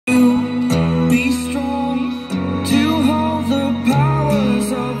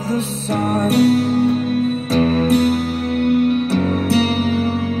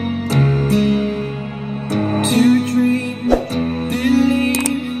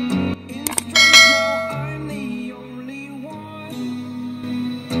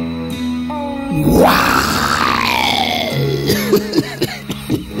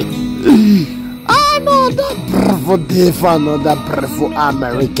beautiful day for another beautiful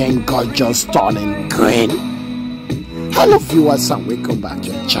American gorgeous stunning queen. Hello viewers and welcome back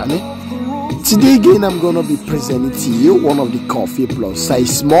to our channel. Today again I'm gonna be presenting to you one of the coffee plus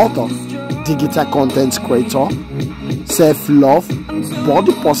size model, digital content creator, self-love,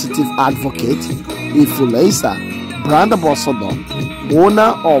 body positive advocate, influencer, brand ambassador,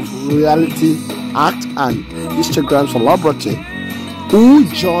 owner of Reality Act and Instagram celebrity, who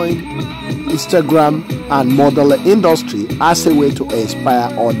joined Instagram and modeling industry as a way to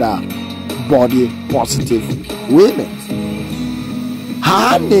inspire other body positive women.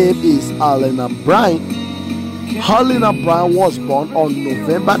 Her name is Ellana Bryan. Ellana Bryan was born on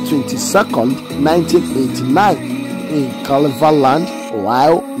November 22nd, 1989 in Cleveland,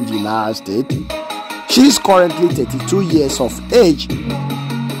 Ohio, in the United States. She is currently 32 years of age.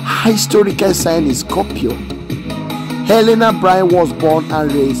 Her historical sign is Scorpio. Ellana Bryan was born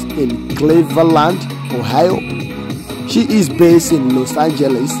and raised in Cleveland, Ohio. She is based in Los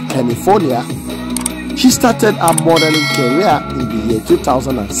Angeles, California. She started her modeling career in the year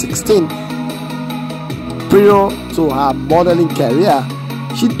 2016. Prior to her modeling career,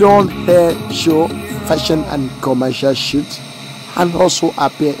 she done hair show, fashion and commercial shoots, and also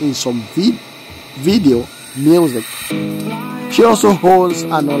appeared in some video music. She also holds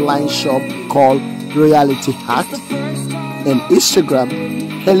an online shop called Reality Act. On Instagram,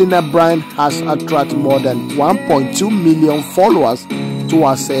 Ellana Bryan has attracted more than 1.2 million followers to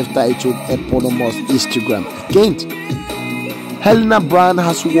her self-titled eponymous Instagram account. Ellana Bryan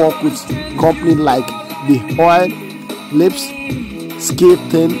has worked with companies like The Oil, Lips,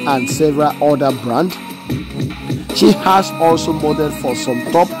 Skating and several other brands. She has also modeled for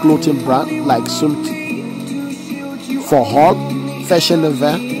some top clothing brands like Suit for Hall, Fashion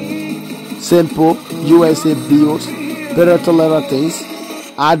Nova, Simple, USA Bios, Better Letter Things,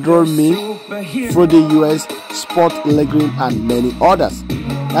 Adore Me, For the US, Sport Legging and many others.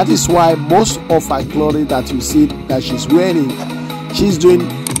 That is why most of her clothing that you see that she's wearing, she's doing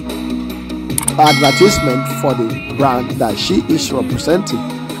advertisement for the brand that she is representing.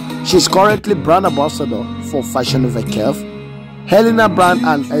 She's currently brand ambassador for Fashion Nova Curvy. Ellana Bryan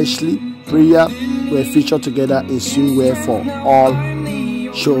and Ashley Priya were featured together in swimwear for All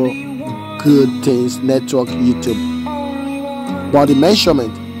Show Good Things Network YouTube. Body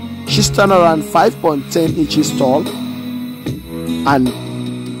measurement: she stands around 5.10 inches tall and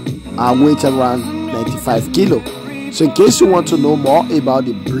her weight around 95 kilos. So in case you want to know more about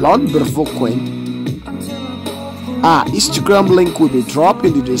the blonde beautiful queen, our Instagram link will be dropped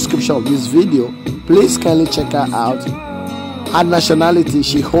in the description of this video. Please kindly check her out. Her nationality: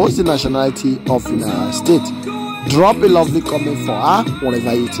 she holds the nationality of the United States. Drop a lovely comment for her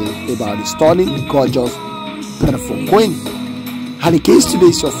whatever you think about the stunning, gorgeous, beautiful queen. And in case today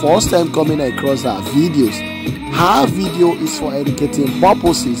is your first time coming across our videos, our video is for educating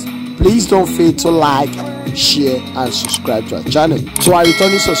purposes. Please don't fail to like, share and subscribe to our channel. To our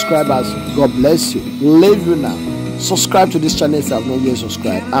returning subscribers, God bless you. Love you now. Subscribe to this channel if you have not yet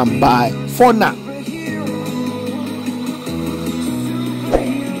subscribed, and bye for now.